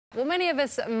Well, many of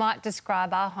us might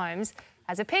describe our homes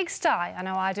as a pigsty. I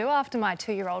know I do after my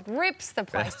 2-year-old rips the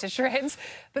place to shreds.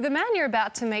 But the man you're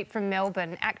about to meet from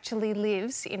Melbourne actually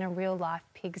lives in a real-life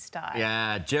pigsty.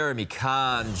 Yeah, Jeremy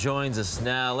Khan joins us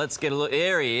now. Let's get a look.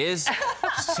 There he is.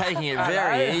 Just taking it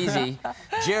very easy.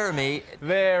 Jeremy.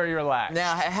 Very relaxed.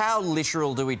 Now, how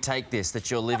literal do we take this,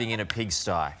 that you're living in a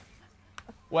pigsty?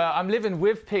 Well, I'm living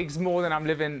with pigs more than I'm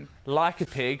living like a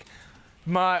pig.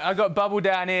 I got Bubble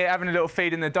down here having a little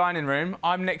feed in the dining room.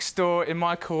 I'm next door in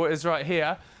my quarters right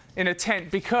here in a tent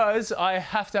because I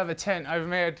have to have a tent over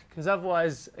my head because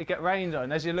otherwise it get rained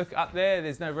on. As you look up there,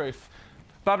 there's no roof.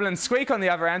 Bubble and Squeak, on the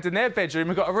other hand, in their bedroom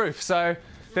have got a roof, so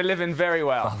they're living very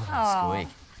well. Bubble and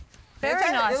Squeak.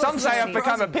 Very nice. Some say I've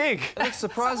become a pig. It looks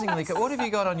surprisingly... What have you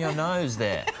got on your nose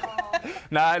there?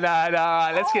 No,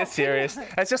 let's get serious.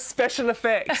 It's just special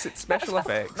effects. It's special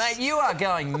effects. Mate, you are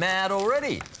going mad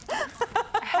already.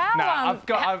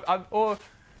 I've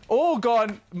all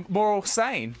gone more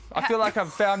sane. I feel like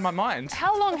I've found my mind.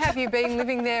 How long have you been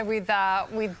living there with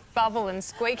Bubble and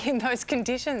Squeak in those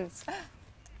conditions?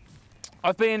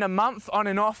 I've been a month on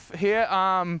and off here.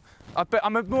 I'm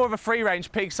more of a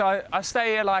free-range pig, so I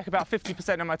stay here like about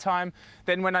 50% of my time.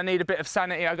 Then when I need a bit of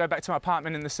sanity, I go back to my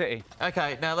apartment in the city.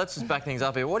 OK, now let's just back things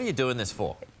up here. What are you doing this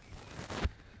for?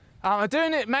 I'm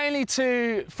doing it mainly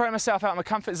to throw myself out of my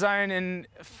comfort zone and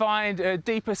find a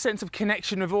deeper sense of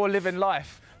connection with all living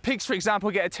life. Pigs, for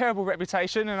example, get a terrible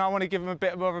reputation, and I want to give them a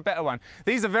bit more of a better one.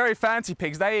 These are very fancy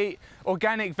pigs. They eat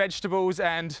organic vegetables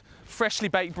and freshly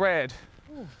baked bread.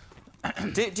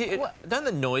 Don't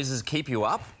the noises keep you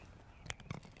up?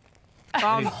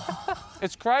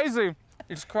 It's crazy.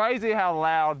 It's crazy how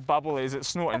loud Bubble is at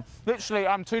snorting. Literally,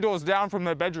 I'm 2 doors down from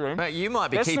their bedroom. Mate, you might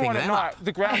be keeping them up.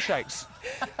 The ground shakes.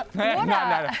 No.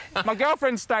 My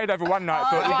girlfriend stayed over one night.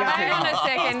 But hang on a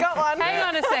second. Hang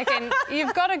on a second.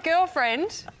 You've got a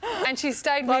girlfriend, and she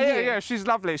stayed with you. Yeah, she's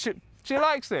lovely. She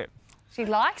likes it. She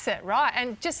likes it, right?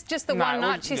 And just the one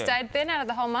night she stayed then out of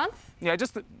the whole month? Yeah,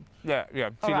 yeah.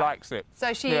 She likes it.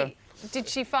 So did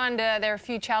she find there are a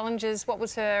few challenges? What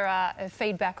was her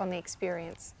feedback on the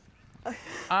experience?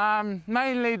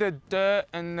 Mainly the dirt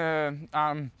and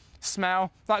the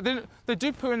smell. Like they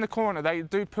do poo in the corner. They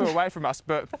do poo away from us,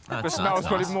 but the smell is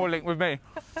probably more linked with me.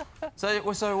 So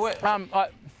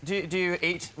what? Do you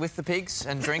eat with the pigs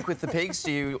and drink with the pigs?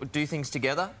 Do you do things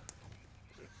together?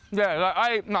 Yeah,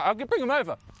 I'll bring them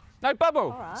over. No,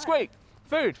 Bubble, Squeak,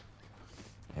 food.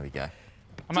 There we go.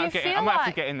 I might have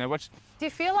to get in there. Do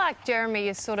you feel like, Jeremy,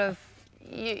 you're sort of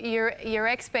your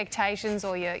expectations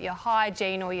or your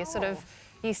hygiene or you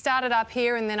started up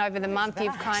here and then over the month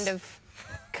you've kind of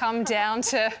come down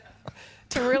to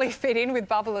really fit in with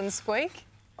Bubble and Squeak?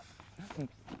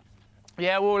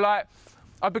 Yeah, well,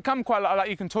 I've become quite like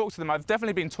you can talk to them. I've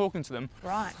definitely been talking to them.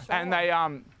 Right. Sure. And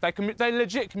they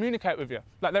legit communicate with you.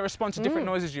 Like they respond to different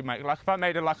noises you make. Like if I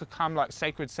made a calm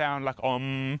sacred sound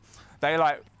they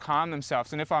calm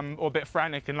themselves. And if I'm a bit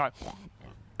frantic and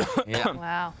yeah.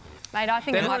 Wow. Mate, I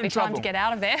think it might be time to get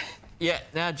out of there. Yeah.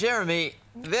 Now, Jeremy,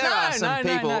 there are some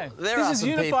people... This is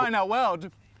unifying our world.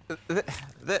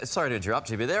 Sorry to interrupt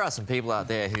you, but there are some people out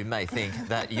there who may think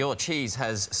that your cheese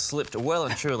has slipped well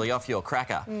and truly off your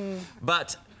cracker.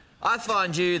 But I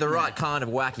find you the right kind of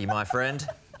wacky, my friend.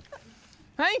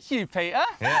 Thank you, Peter.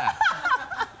 Yeah.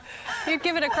 You'd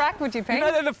give it a crack, would you, Pete? You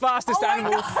know they're the fastest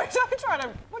animal... No, don't try to...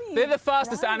 They're the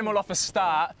fastest animal off a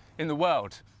start in the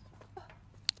world.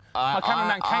 My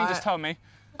cameraman Kane just told me.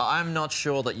 I'm not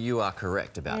sure that you are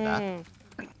correct about that.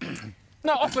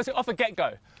 No, off a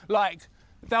get-go.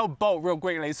 They'll bolt real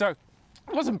quickly, so it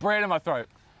wasn't bread in my throat.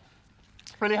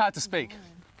 Really hard to speak.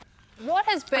 What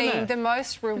has been the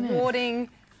most rewarding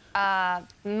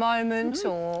moment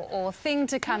or thing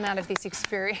to come out of this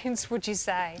experience, would you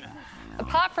say?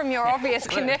 Apart from your obvious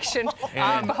connection with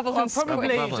Bubble and Squeak.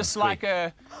 Probably just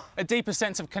a deeper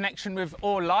sense of connection with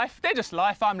all life. They're just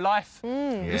life, I'm life.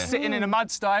 Just sitting in a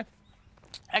mud sty,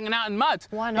 hanging out in mud.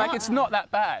 Why not? It's not that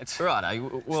bad. Right,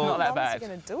 well... It's not that bad. What's he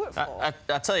going to do it for?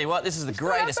 I tell you what, this is the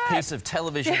greatest piece of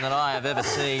television that I have ever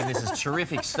seen. This is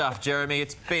terrific stuff, Jeremy.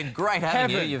 It's been great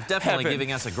having you. You've definitely given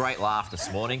us a great laugh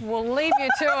this morning. We'll leave you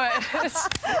to it.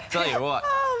 Tell you what.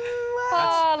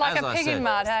 Like a pig in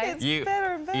mud, hey? It's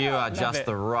better and better. You are just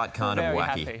the right kind of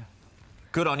wacky. Happy.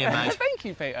 Good on you, mate. Thank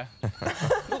you, Peter.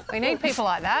 We need people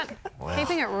like that. Wow.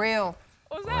 Keeping it real.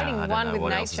 What was that? Getting I don't one know with what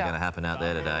nature. else is going to happen out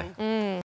there today.